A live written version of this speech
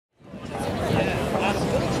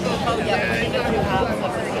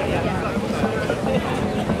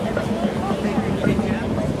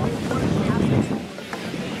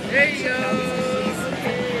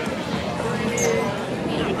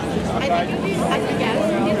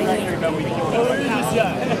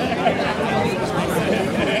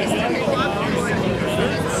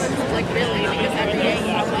Like really, because every day you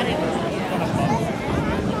let it.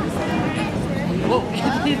 Whoa.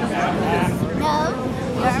 No,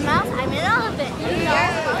 your mouth, I'm in all of it.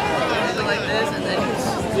 Like this and then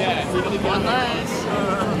one last.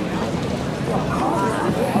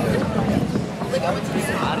 Like I went to the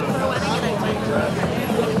Edinburgh wedding and I went to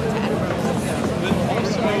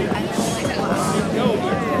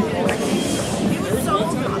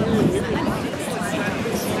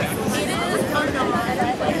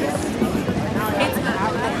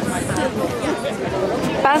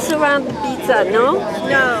Pass around the pizza, no?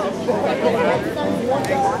 No.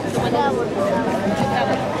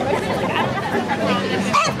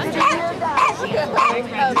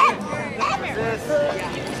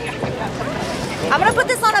 I'm gonna put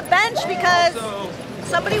this on a bench because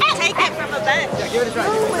somebody will take it from a bench. Yeah, give it a try.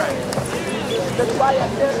 Give it a try. That's why I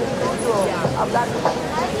said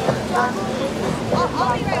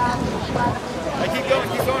I keep going.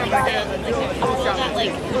 I'm gonna get That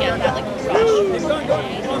like, yeah, that like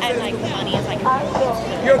rush and like money is like.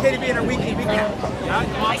 You're okay to be in our weekly recap.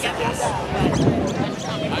 I get this.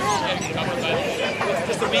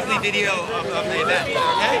 Just a weekly video of the event.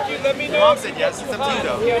 Okay? Let me know. Mom said yes. It's up to you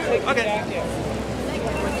though. Okay.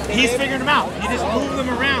 He's figuring them out. You just move them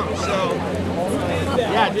around. So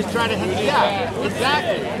yeah, just try to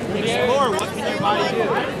exactly. Explore what can your body do.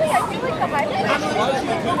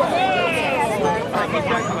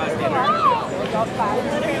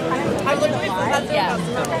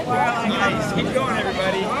 Nice. Keep going,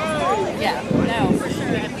 everybody. Yeah, no, for sure. I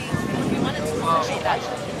mean, if you wanted to appreciate that shit.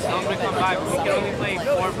 I'm gonna come by, but we can only play 4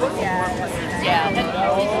 for 4. Yeah, and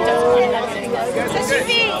just want to have sitting there.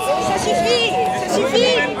 Sushi.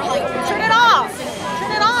 Turn it off.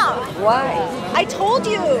 Turn it off. Why? I told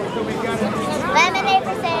you. Lemonade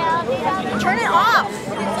for sale. Turn it off.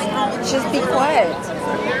 Just be quiet.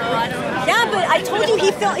 Yeah, but I told you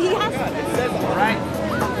he has. Right.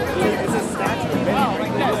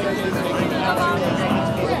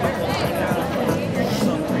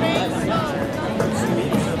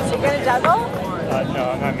 You gonna juggle? No,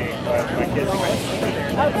 not me, but my kids.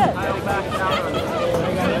 Oh, good.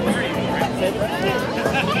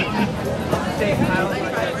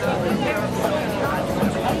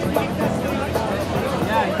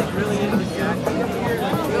 Yeah, he really is the jack.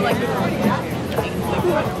 We're like a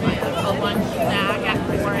lunch snack at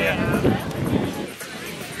 4 a.m.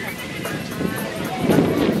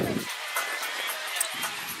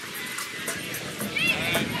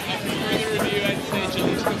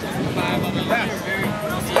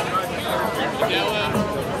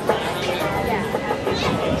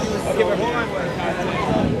 Okay, but hold on.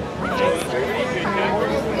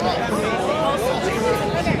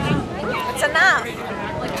 It's enough.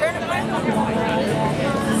 Like, turn it around.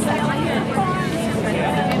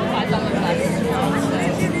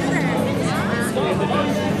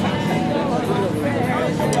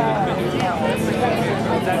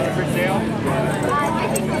 For sale?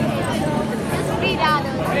 Just read out of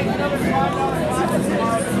it.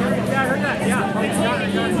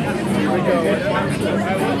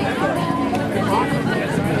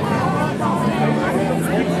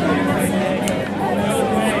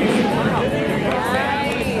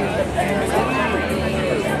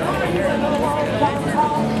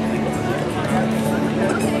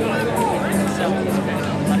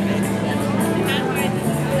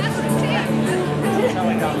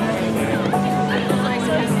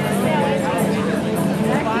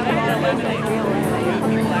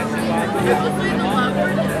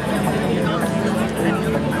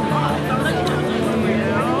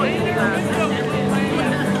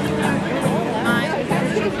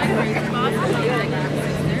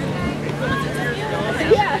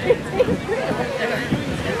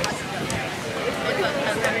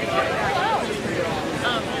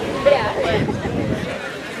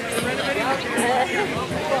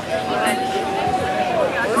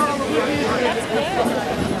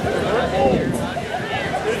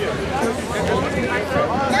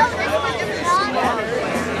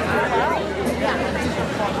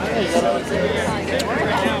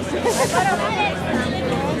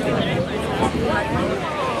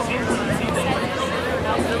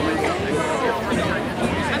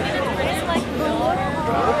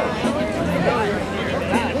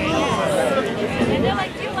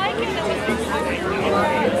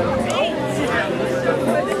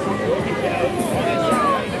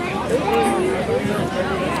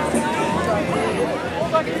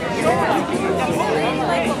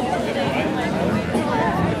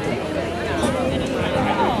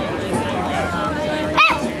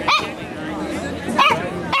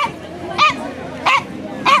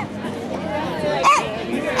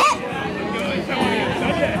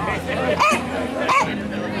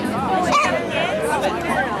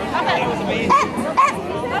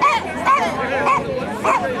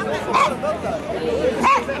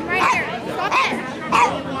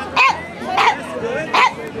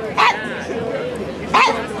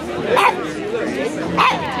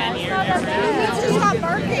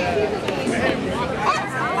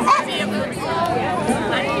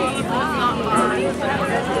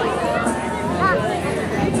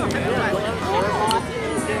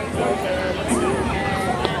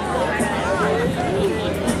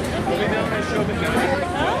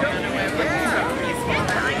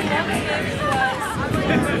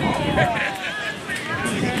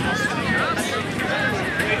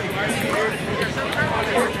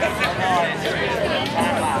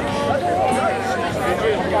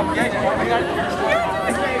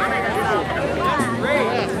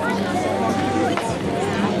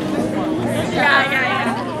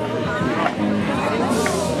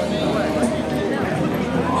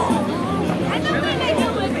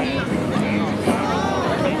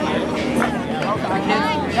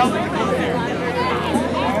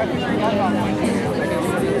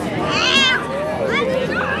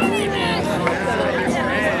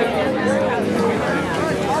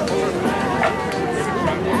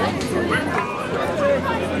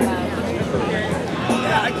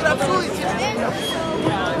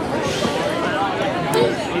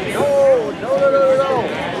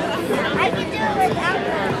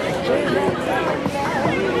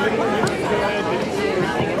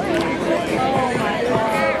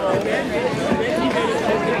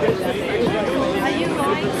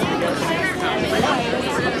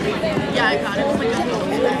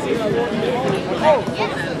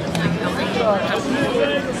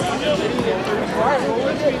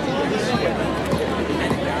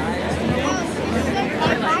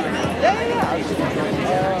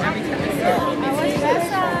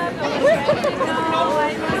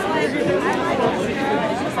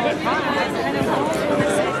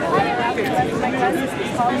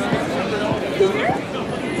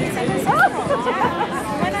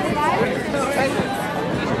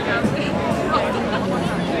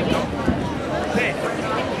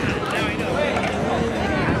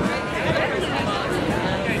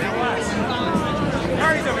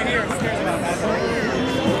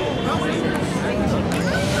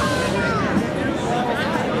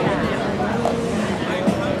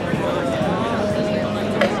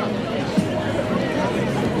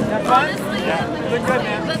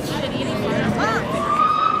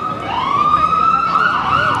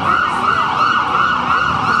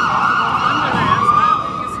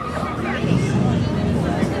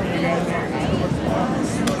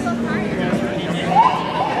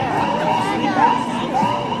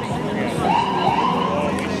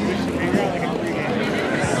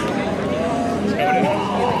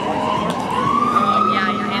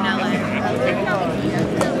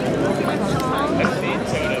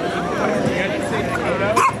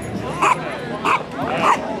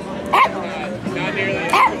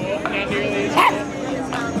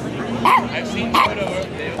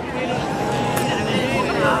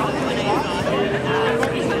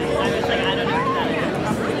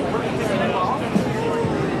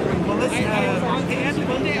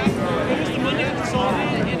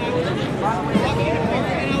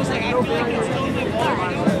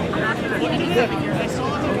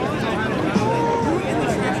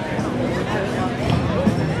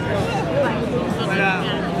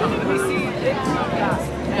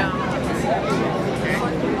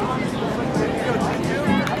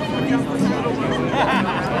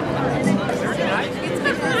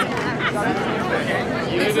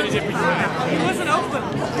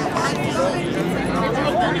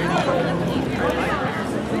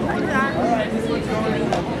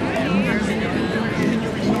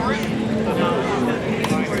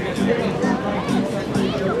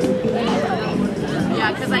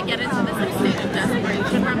 Yeah, because I get into this like, state of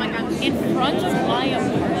desperation where I'm like, I'm in front of my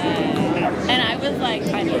apartment. And I was like,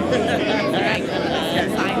 I don't know, like, I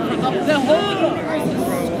couldn't sign for the whole universe is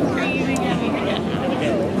screaming at me to get out of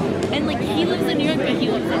it. And like, he lives in New York, but he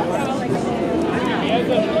lives in Bro.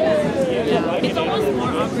 Yeah. It's almost more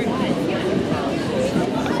awkward than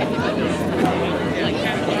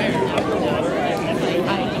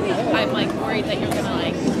I'm like worried that you're gonna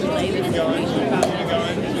like relay this information about me.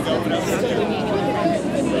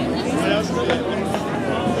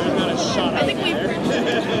 I think we've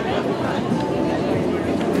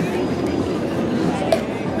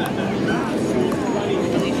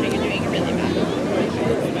Alicia, you're doing really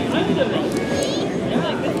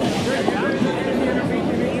bad.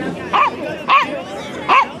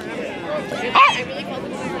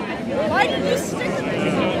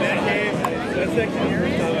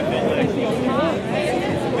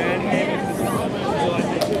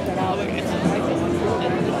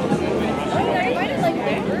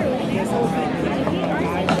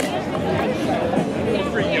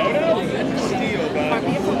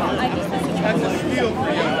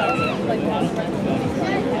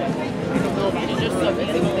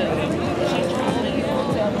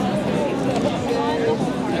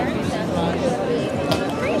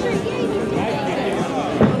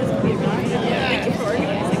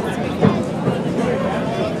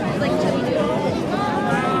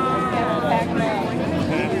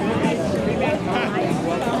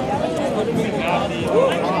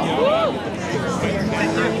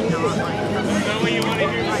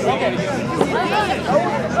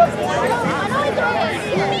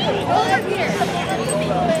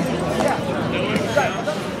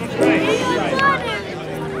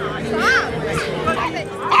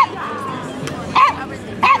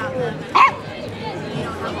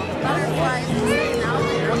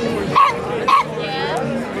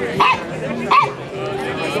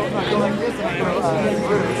 like this and I go,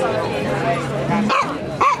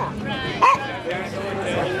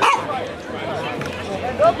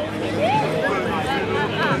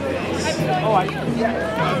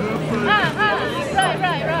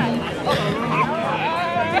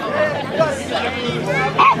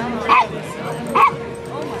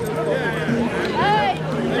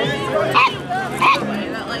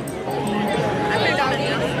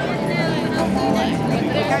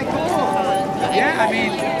 yeah, I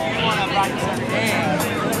mean, you want to practice every day.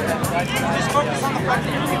 Just focus on the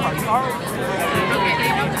flexibility part. You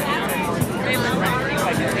already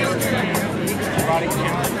body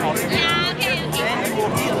count. Then you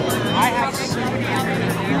will feel it. I have so many other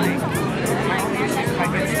feelings. My only issue is if I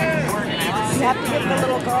get stuck at work and I have to get the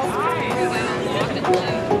little girl.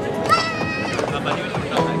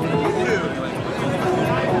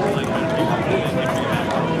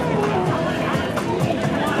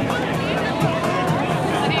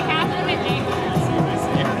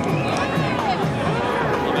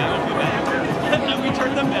 We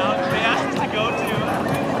turned them down. They asked us to go to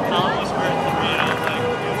Alamos for 3, and I was like,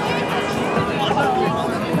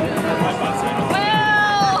 well,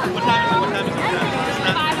 what time is it? It's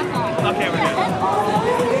 5 o'clock. Okay, we're good.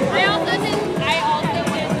 I also did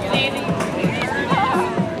saving.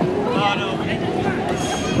 Oh, no.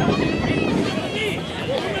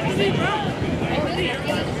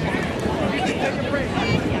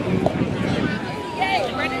 Yay,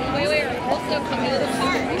 Brendan, we were also coming to the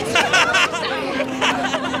park.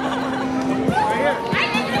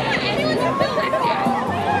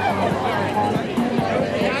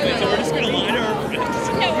 So we're just going to line our friends.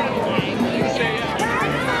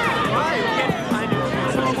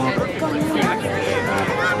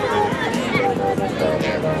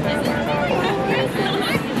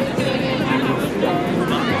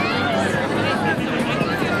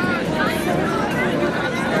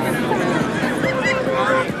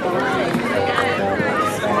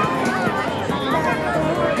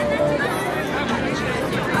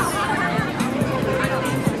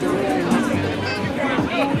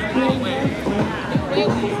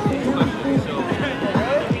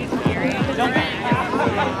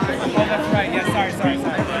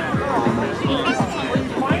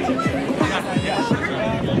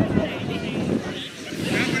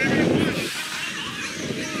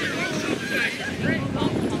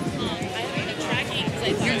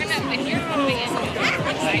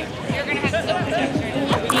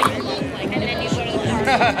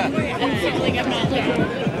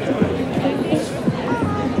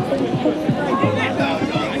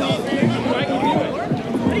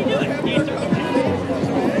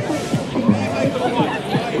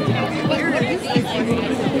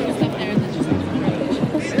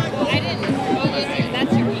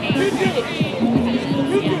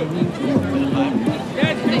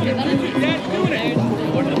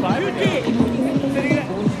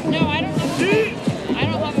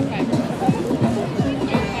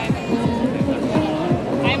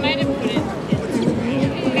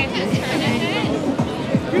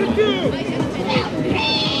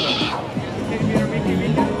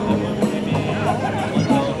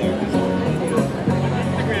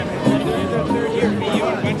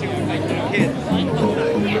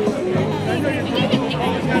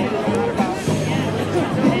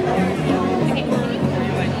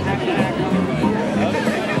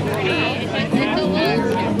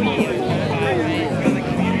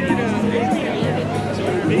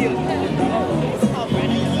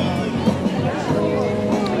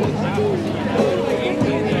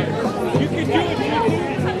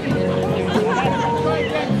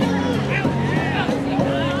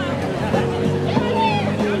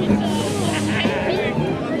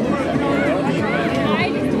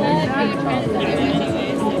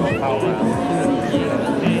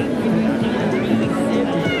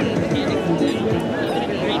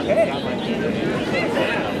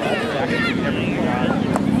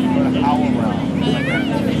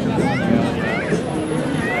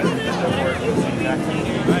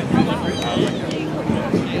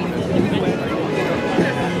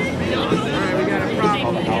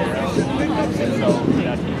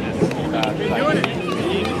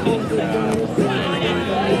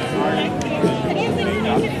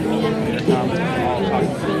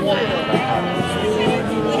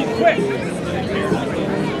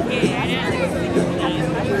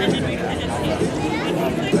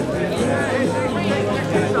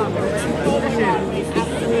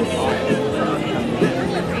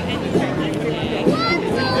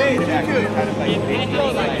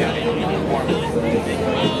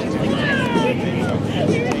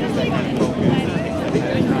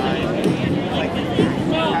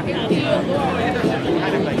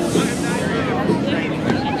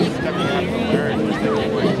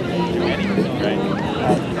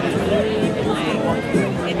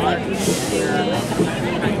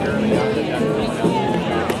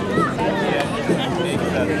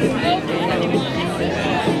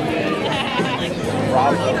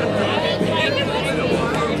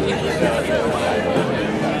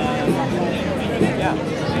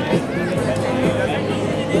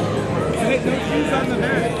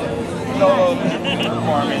 Solo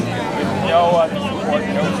performance with no other support,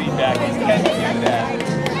 no feedback. You can do that.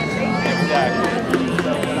 Exactly.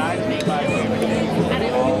 So when I make my way with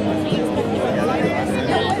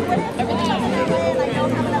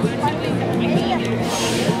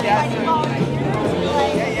yeah,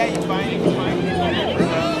 you find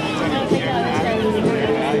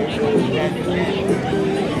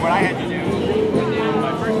what I had to do,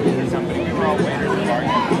 my first meeting with somebody, we were all waiters at bar.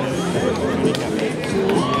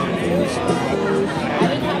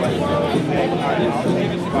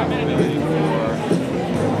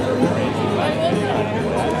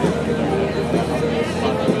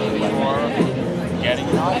 Getting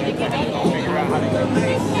an audience, I had to go figure out how to get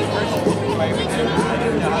this person. I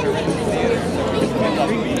didn't know how to rent the theater, so it was good luck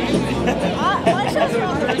meeting. My show's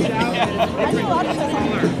called I do a lot of shows on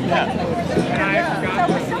there. Yeah. So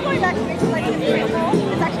we're still going back to make like it's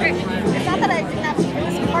beautiful. It's actually, it's not that I didn't have, it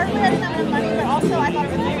was partly I didn't have enough money, but also I thought it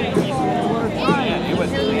was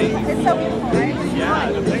very beautiful. It's so beautiful, right?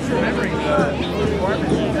 Yeah, thanks for remembering the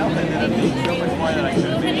performance itself. I ended up being so much more than I could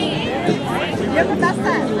have been. You're the best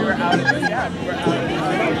at. We were out of the, yeah, we were out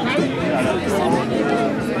of the,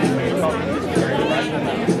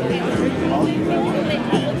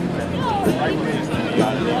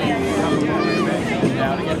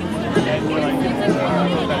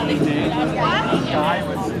 guy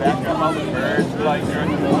would back up all the birds like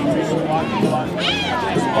during the morning, just walking along,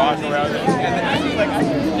 just walk around it. And I was like, I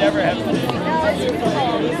could never have to do it. No, it's beautiful.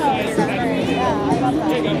 No, it's so great. Yeah, I love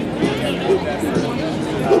that.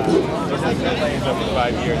 So that's been playing for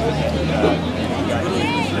 5 years.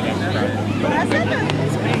 That's it.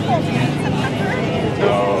 It's beautiful.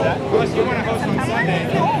 No. Unless you want to host on Sunday.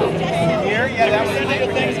 Here? Yeah, that was the day of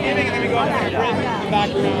Thanksgiving, and then we go out for a break and come back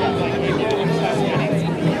around like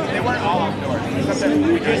they weren't all outdoors.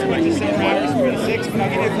 We just went to St. Robert's for the 6th, but I'll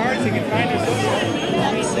give you cards so you can find us.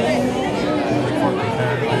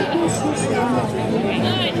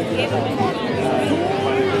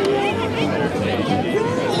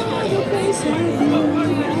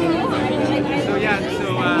 So yeah,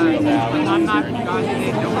 I'm not God,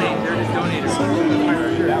 they donate, they're just donators.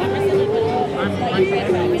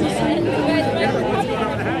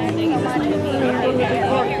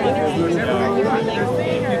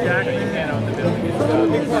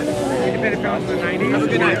 Independent films in the 90s. Have a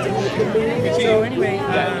good night. So anyway,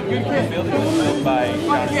 good building was built by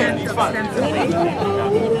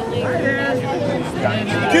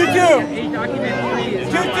Choo-choo!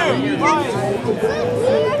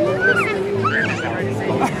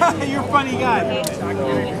 You're a funny guy.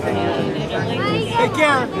 Take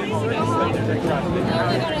care.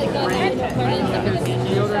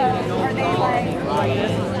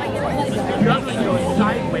 Juggling goes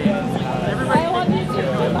sideways. Everybody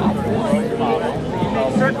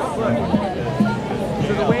circle foot.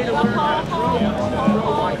 So the way to learn how to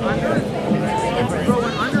throw one under, throw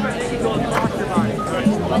one under, but then you go across your body. So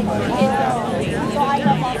I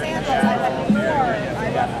love Los Angeles. I went before.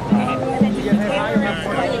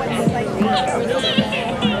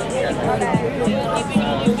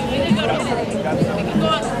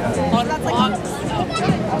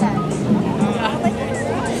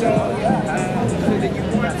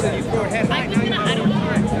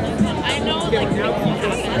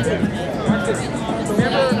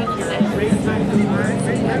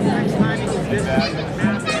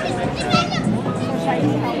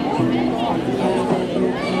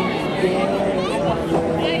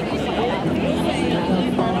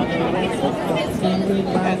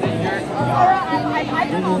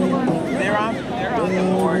 They're on the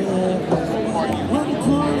board.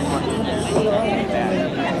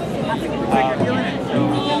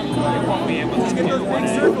 Let's get those big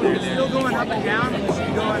circles. You're still going up and down, and you should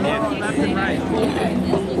be going left and right.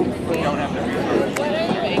 You don't have to reverse.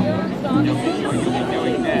 What you'll be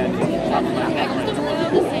doing then is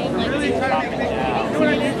really try to make things. You know what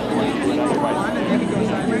I mean?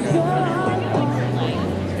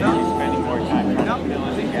 You're spending more time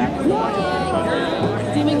filling the gap.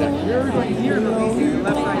 Everybody here is releasing the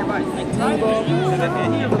left side of your body. Try to do so that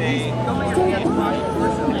any of these don't let your hands cross your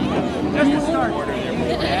torso. Just to start.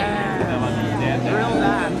 Drill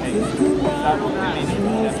that.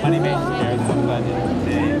 Money makes care of somebody.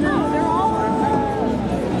 No, they're all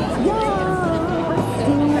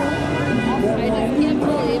I just can't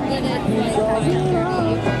believe that it's like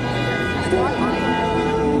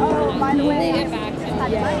 5:30. Oh, by the way, They get back to me.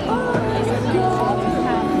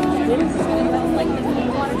 like this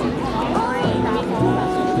one or two online.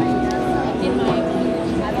 In my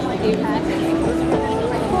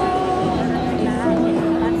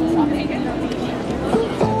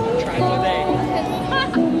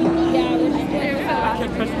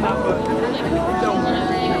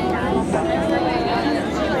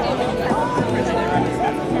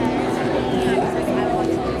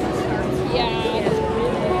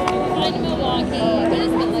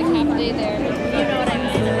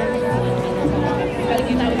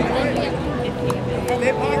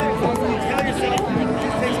stay positive. Tell yourself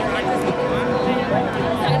this takes practice.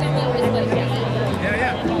 Yeah,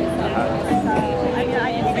 yeah.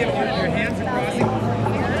 You'll be able to use your hands and crossing.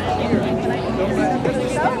 The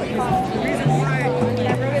reason why,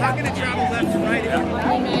 how can it travel left to right if you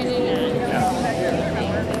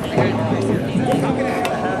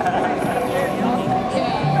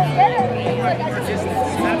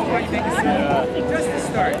that's why you make it just to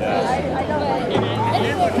start.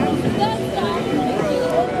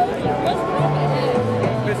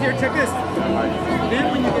 But here, check this.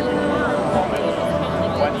 Then when you get the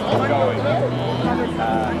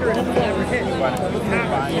under it never hit. What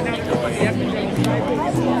happens? You have to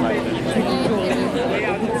way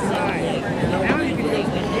out to the side. Now you can just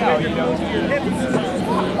your hips.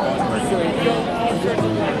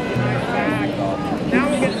 Now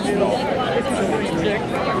we get to do this is a nice trick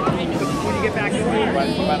when you get back in here.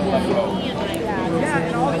 Yeah,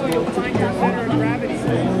 and also you'll find your center of gravity.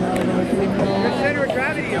 Your center of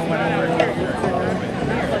gravity is not out here.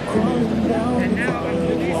 And now I'm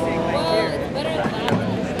releasing like here.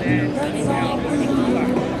 And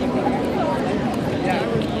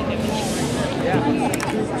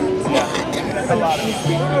That's a lot of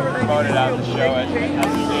promoted out the show at the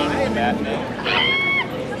matinee.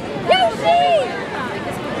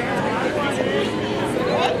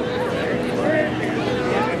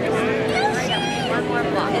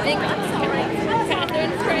 I think that's all right.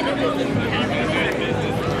 Catherine's trying to do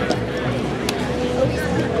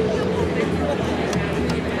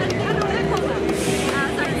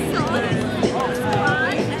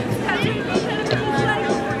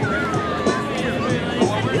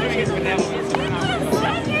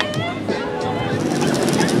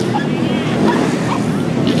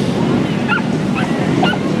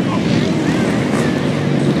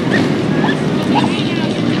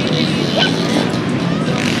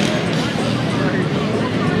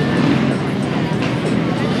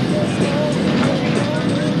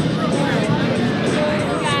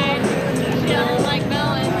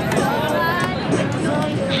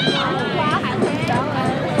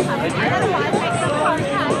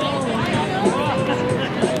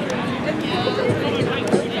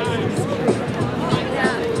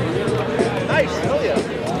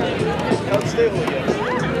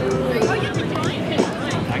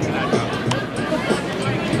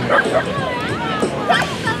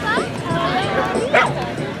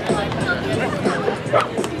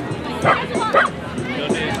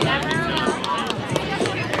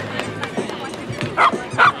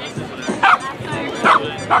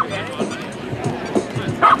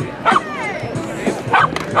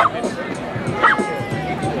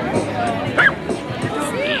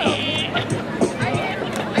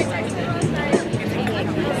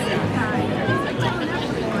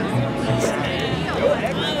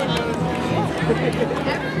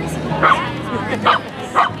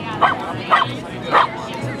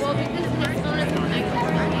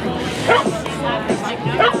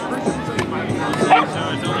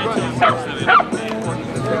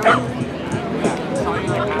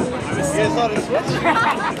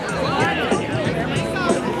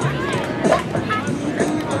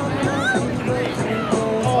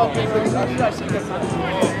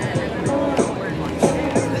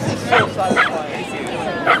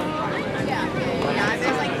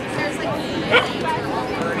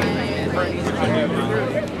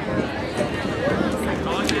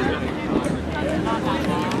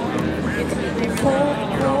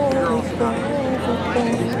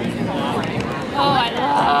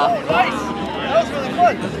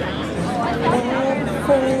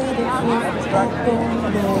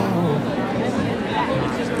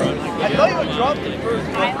I thought you would drop it first.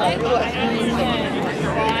 I realized you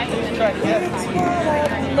were trying to get it.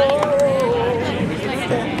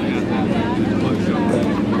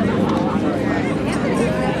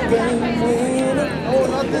 Oh,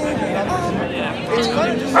 nothing. It's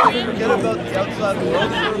kind of just like forget about the outside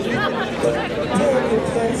world for a week.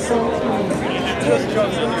 Just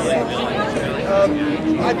juggling.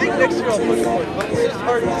 I think next year I'll push for it, but it's just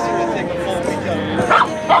hard this year to take a full weekend.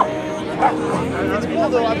 It's cool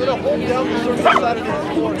though, I'm going to hold down the circle Saturday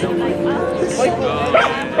and Florida. Michael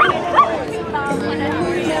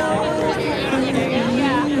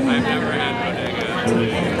I've never had bodega.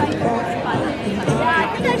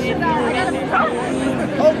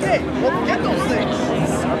 Okay, well get those things.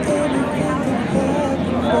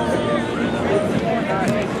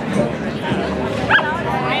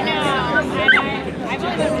 I know. I've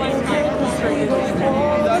only been one time.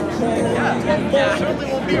 Yeah, certainly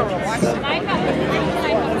won't be a relaxing.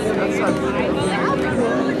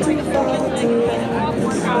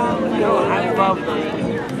 I love them.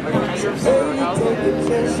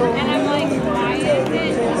 And I'm like, why is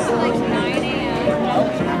it like 9 a.m.?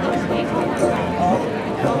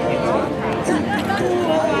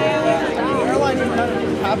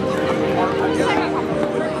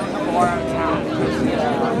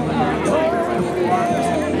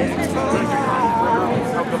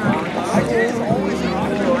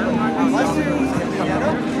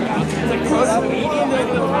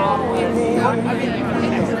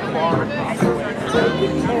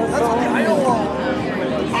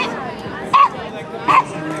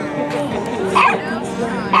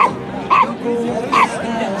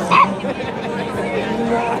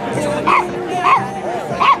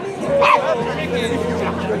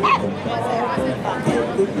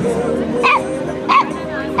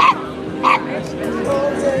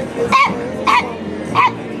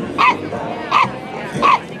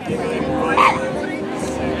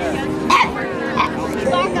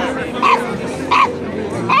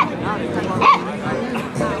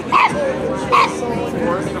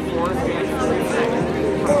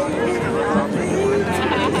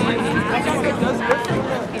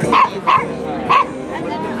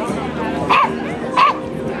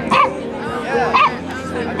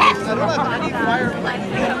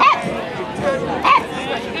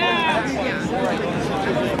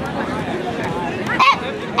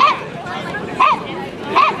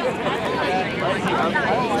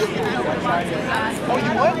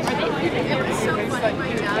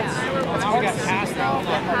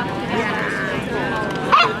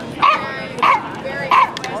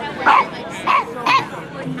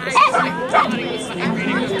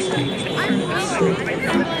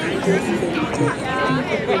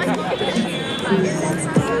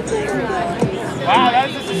 Wow,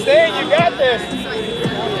 that's just a stage. You got this.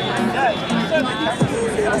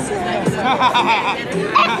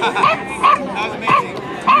 That was amazing.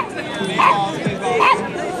 Baseball,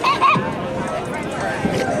 baseball.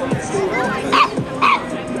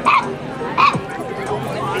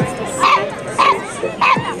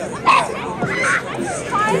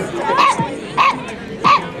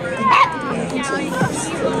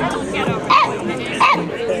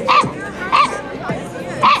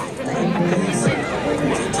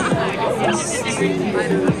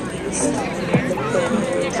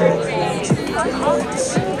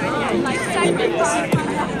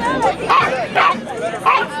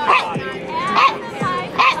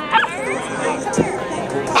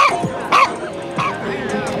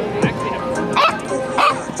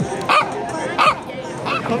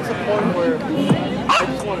 Comes a point where I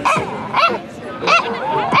just want to sing.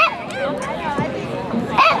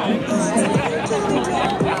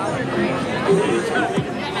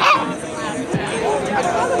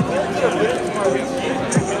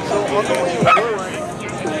 So on the way to work,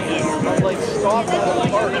 I'm like stopped at the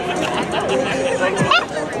park.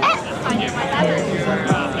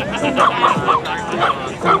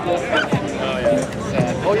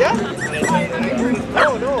 Oh yeah? No,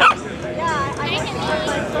 no.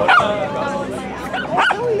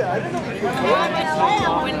 I didn't know you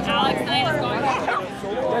When Alex and I was going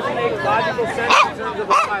doesn't make logical sense in terms of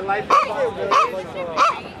what my life is about. But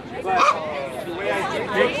the way I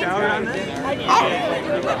think down on this.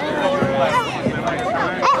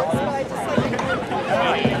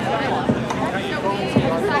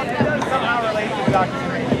 Somehow related to Dr.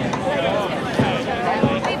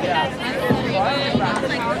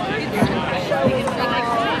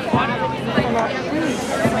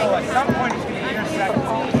 At some point it's going to intersect.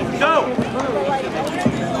 No!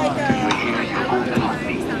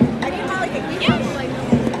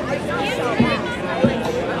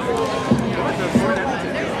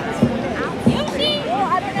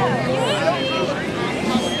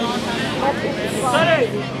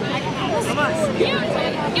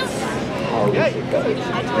 Yeah, you could.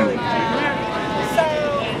 So,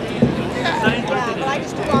 yeah, but I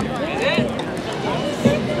just took off.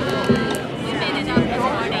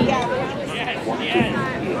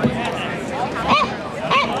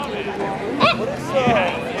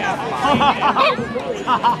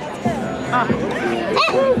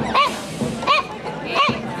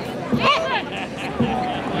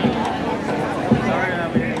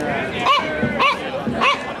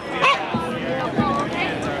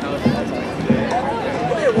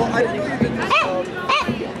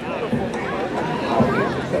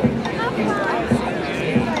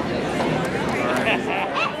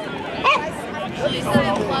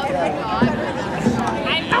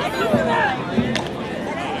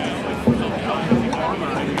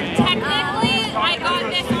 Technically, I got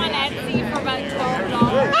this on Etsy.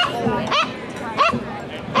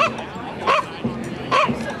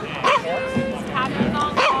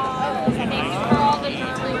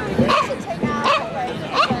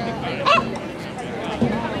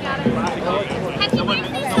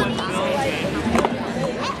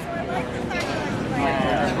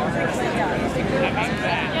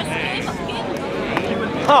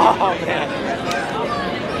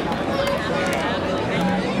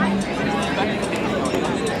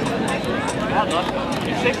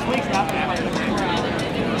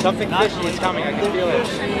 Something fishy is coming, I can feel it.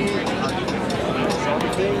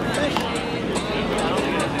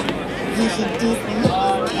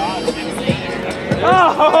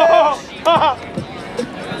 Oh!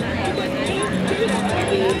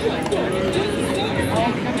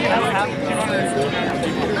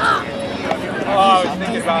 Oh, I was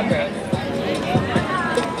thinking about that.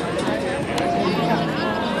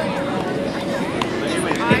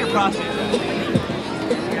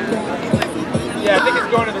 Yeah, I think it's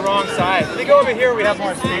going to the wrong side. If we go over here, we have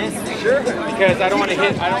more space. Sure. Because I don't want to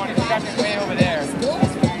hit, I don't want to stuck it way over there.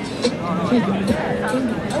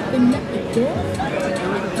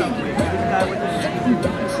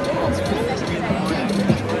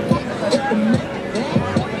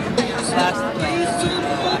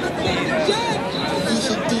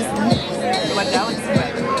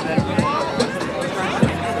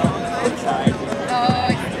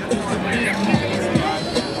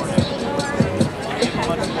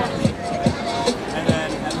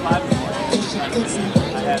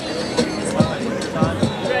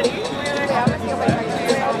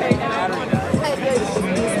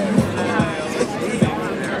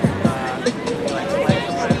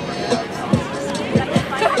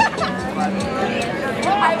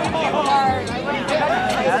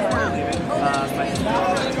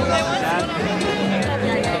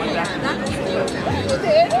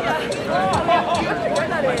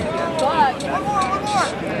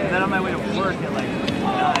 And then on my way to work at like 9.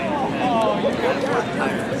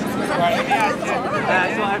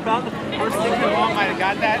 So I found the first thing Your mom might have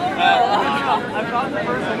got that. I found the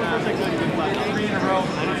first thing that was like 3 in a row.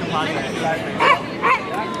 I need some podcast.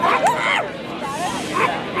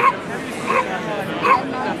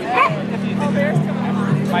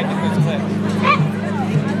 Might get this clip.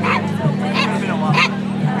 It's been a while.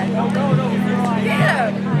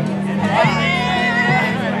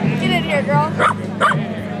 Get in here, girl.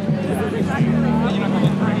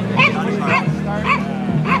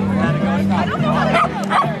 I don't know how to.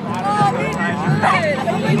 Oh, we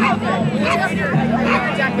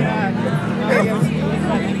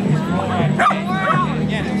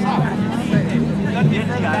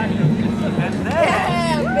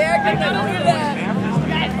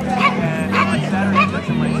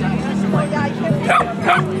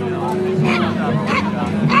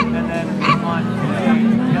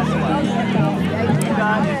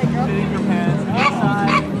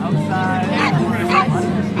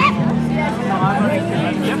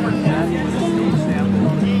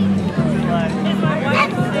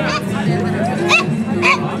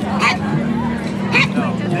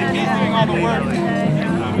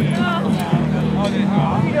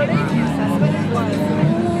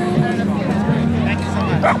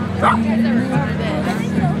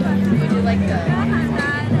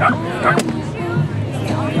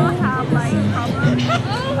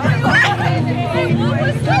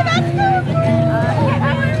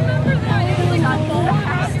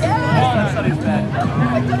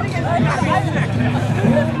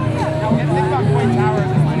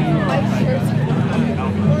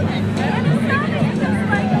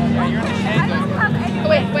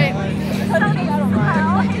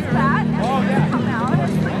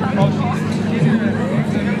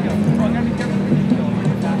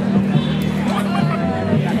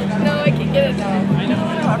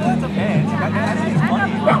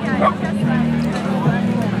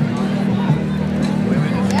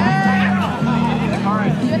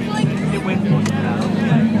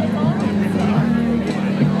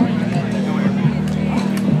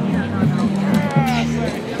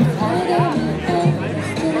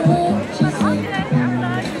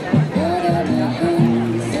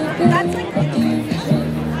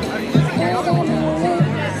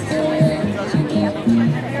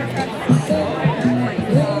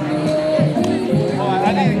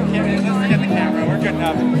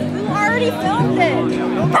already filmed it.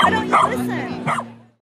 I don't use this